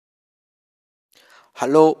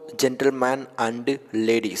Hello, gentlemen and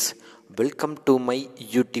ladies. Welcome to my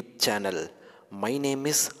YouTube channel. My name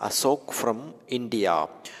is Asok from India.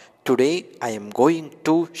 Today I am going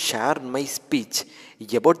to share my speech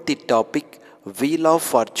about the topic Wheel of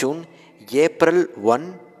Fortune April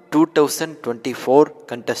 1, 2024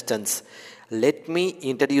 contestants. Let me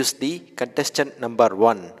introduce the contestant number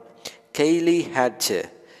 1, Kaylee Hatch.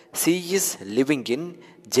 She is living in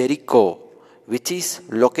Jericho, which is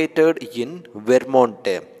located in Vermont.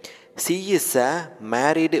 She is a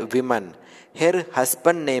married woman. Her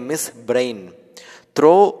husband name is Brian.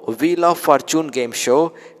 Through Wheel of Fortune game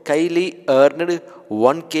show, Kylie earned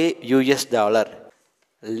 1K US dollar.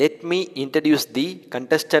 Let me introduce the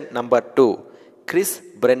contestant number 2, Chris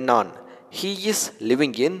Brennan. He is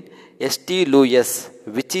living in St. Louis,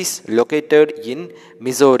 which is located in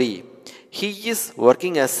Missouri. He is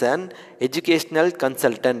working as an educational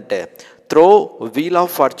consultant. Through Wheel of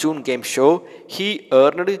Fortune game show, he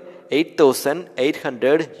earned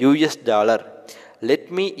 8,800 US dollar. Let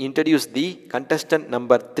me introduce the contestant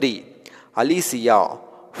number 3, Alicia.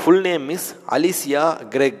 Full name is Alicia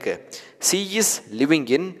Gregg. She is living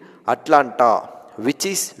in Atlanta, which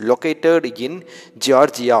is located in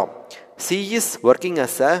Georgia. She is working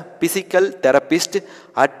as a physical therapist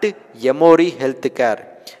at Emory Healthcare.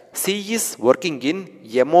 She is working in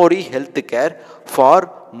Emory Healthcare for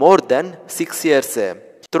more than 6 years.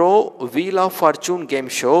 Through Wheel of Fortune game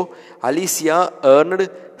show, Alicia earned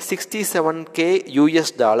 67K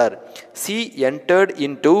US dollar. She entered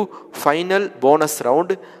into final bonus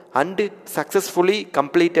round and successfully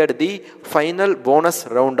completed the final bonus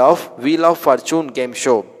round of Wheel of Fortune game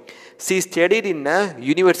show. She studied in a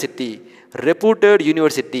reputed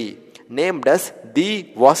university named as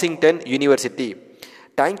the Washington University.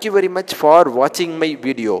 Thank you very much for watching my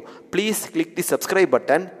video. Please click the subscribe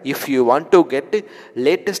button if you want to get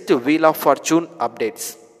latest Wheel of Fortune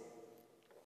updates.